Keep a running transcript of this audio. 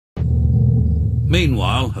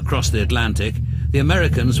Meanwhile, across the Atlantic, the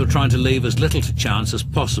Americans were trying to leave as little to chance as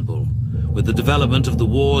possible, with the development of the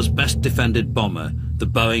war's best defended bomber, the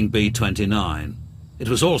Boeing B29. It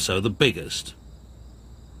was also the biggest.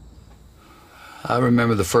 I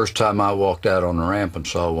remember the first time I walked out on the ramp and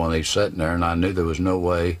saw one of these sitting there, and I knew there was no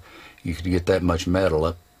way you could get that much metal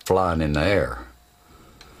up flying in the air.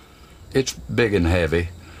 It's big and heavy.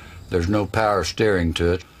 There's no power steering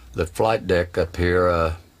to it. The flight deck up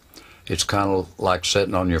here, it's kind of like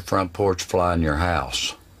sitting on your front porch flying your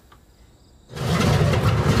house.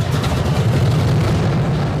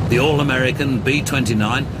 The all-American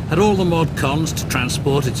B-29 had all the mod cons to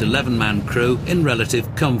transport its 11-man crew in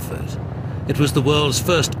relative comfort. It was the world's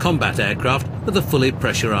first combat aircraft with a fully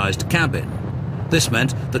pressurized cabin. This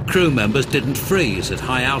meant that crew members didn't freeze at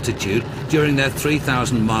high altitude during their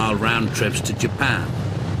 3,000-mile round trips to Japan.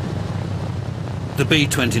 The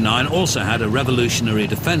B-29 also had a revolutionary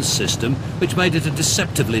defense system which made it a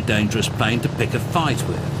deceptively dangerous plane to pick a fight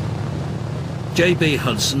with. J.B.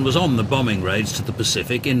 Hudson was on the bombing raids to the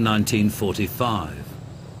Pacific in 1945.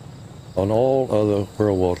 On all other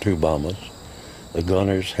World War II bombers, the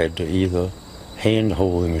gunners had to either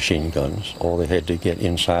hand-hold the machine guns or they had to get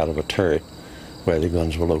inside of a turret where the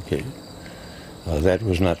guns were located. That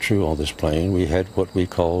was not true on this plane. We had what we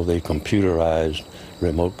call the computerized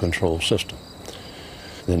remote control system.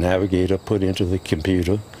 The navigator put into the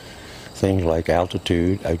computer things like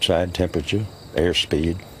altitude, outside temperature,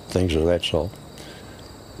 airspeed, things of that sort.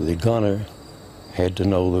 The gunner had to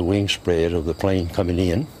know the wing spread of the plane coming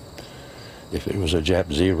in. If it was a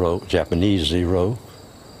Japanese zero,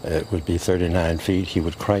 it would be 39 feet. He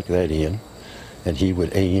would crank that in, and he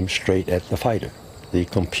would aim straight at the fighter. The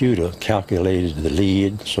computer calculated the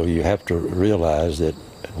lead, so you have to realize that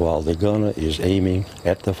while the gunner is aiming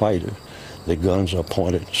at the fighter, the guns are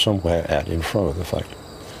pointed somewhere out in front of the fighter.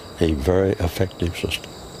 A very effective system.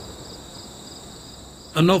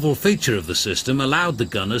 A novel feature of the system allowed the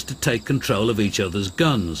gunners to take control of each other's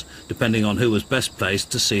guns, depending on who was best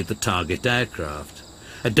placed to see the target aircraft.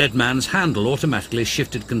 A dead man's handle automatically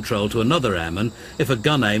shifted control to another airman if a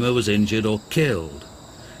gun aimer was injured or killed.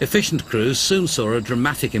 Efficient crews soon saw a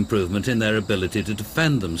dramatic improvement in their ability to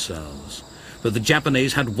defend themselves. But the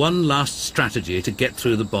Japanese had one last strategy to get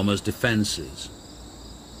through the bombers' defences.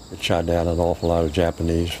 It shot down an awful lot of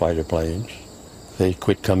Japanese fighter planes. They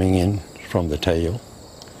quit coming in from the tail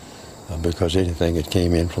because anything that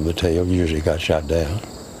came in from the tail usually got shot down.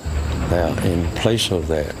 Now, in place of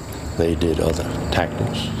that, they did other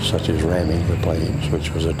tactics, such as ramming the planes,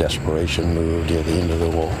 which was a desperation move near the end of the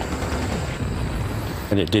war.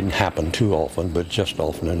 And it didn't happen too often, but just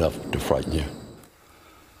often enough to frighten you.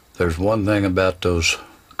 There's one thing about those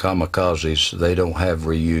kamikazes, they don't have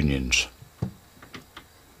reunions.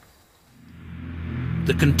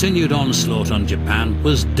 The continued onslaught on Japan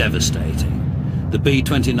was devastating. The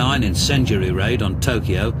B-29 incendiary raid on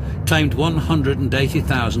Tokyo claimed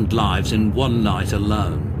 180,000 lives in one night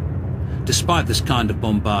alone. Despite this kind of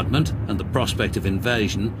bombardment and the prospect of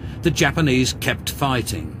invasion, the Japanese kept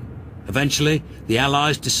fighting. Eventually, the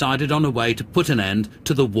Allies decided on a way to put an end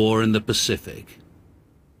to the war in the Pacific.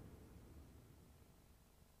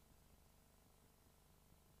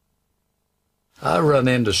 I run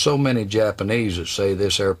into so many Japanese that say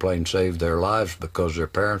this airplane saved their lives because their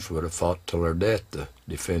parents would have fought till their death to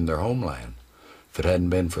defend their homeland. If it hadn't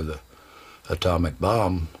been for the atomic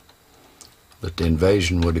bomb, that the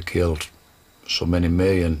invasion would have killed so many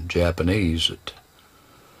million Japanese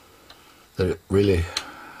that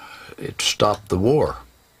it stopped the war.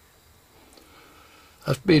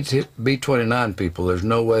 Us B-29 people, there's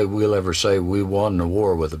no way we'll ever say we won the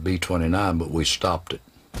war with a B-29, but we stopped it.